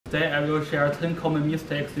Then I will share 10 common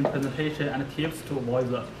mistakes in presentation and tips to avoid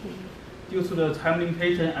them. Due to the time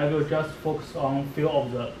limitation, I will just focus on few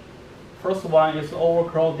of them. First one is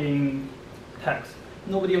overcrowding text.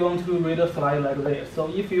 Nobody wants to read a slide like this. So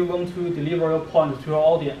if you want to deliver your point to your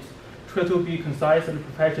audience, try to be concise and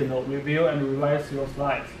professional, review and revise your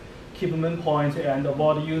slides. Keep main point and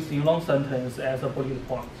avoid using long sentence as a bullet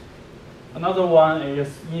point. Another one is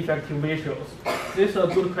ineffective visuals. This is a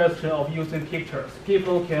good question of using pictures.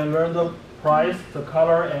 People can learn the price, the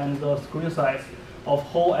color, and the screen size of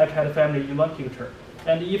whole iPad family in one picture.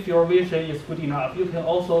 And if your vision is good enough, you can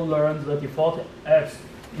also learn the default apps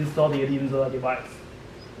installed in the device.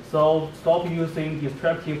 So stop using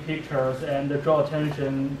distracting pictures and draw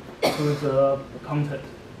attention to the content.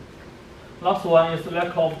 Last one is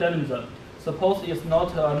lack of dynamism. Suppose it's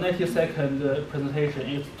not a 90-second presentation,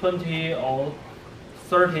 it's 20 or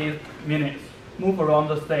 30 minutes. Move around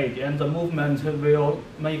the stage, and the movement will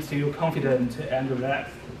make you confident and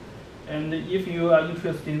relaxed. And if you are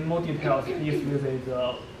interested in more details, please visit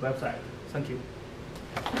the website. Thank you.